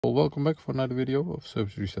Well, welcome back for another video of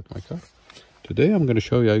Service Reset My Car. Today I'm going to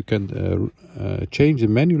show you how you can change the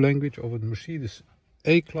menu language of a Mercedes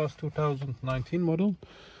A-Class 2019 model.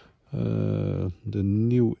 The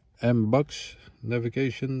new M-Box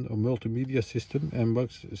navigation or multimedia system,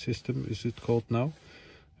 M-Box system is it called now.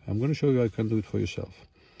 I'm going to show you how you can do it for yourself.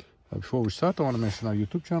 Before we start, I want to mention our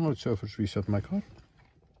YouTube channel, it's Service Reset My Car.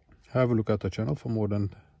 Have a look at the channel for more than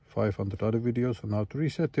 500 other videos on how to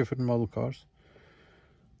reset different model cars.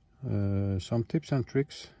 Some tips and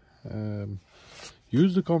tricks.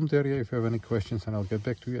 Use the comment area if you have any questions and I'll get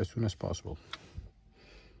back to you as soon as possible.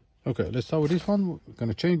 Okay, let's start with this one. We're going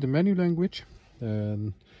to change the menu language.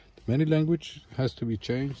 The menu language has to be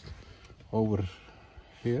changed over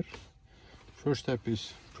here. First step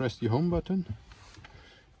is press the home button.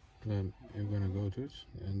 Then you're going to go to it.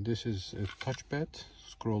 And this is a touchpad.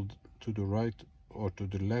 Scroll to the right or to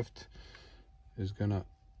the left. Is going to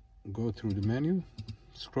go through the menu.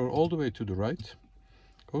 Scroll all the way to the right,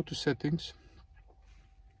 go to settings.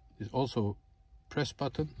 There's also press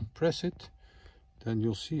button, press it, then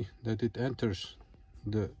you'll see that it enters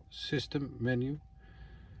the system menu.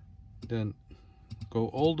 Then go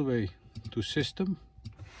all the way to system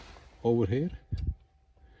over here.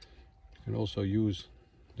 You can also use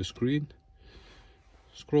the screen.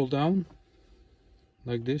 Scroll down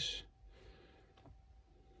like this,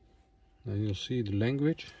 then you'll see the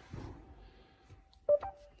language.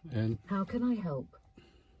 And how can I help?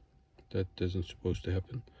 That isn't supposed to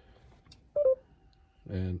happen.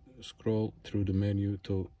 And scroll through the menu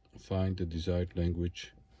to find the desired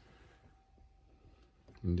language.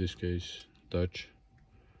 In this case, Dutch.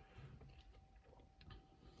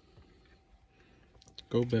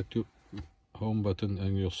 Go back to home button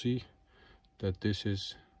and you'll see that this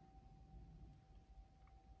is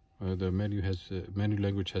the menu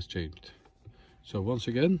language has changed. So once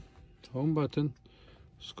again, home button.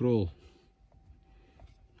 Scroll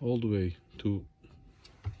all the way to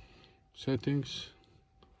settings,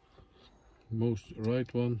 most right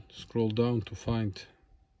one, scroll down to find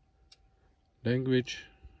language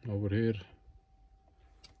over here.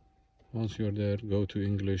 Once you're there, go to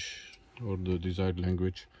English or the desired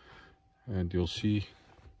language and you'll see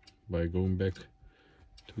by going back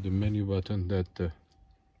to the menu button that the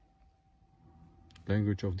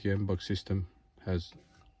language of the M-Box system has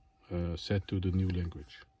set to the new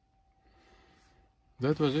language.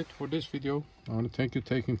 That was it for this video. I want to thank you for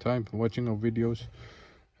taking time for watching our videos.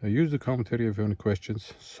 Use the commentary if you have any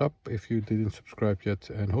questions. Sub if you didn't subscribe yet,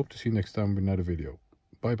 and hope to see you next time with another video.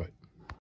 Bye bye.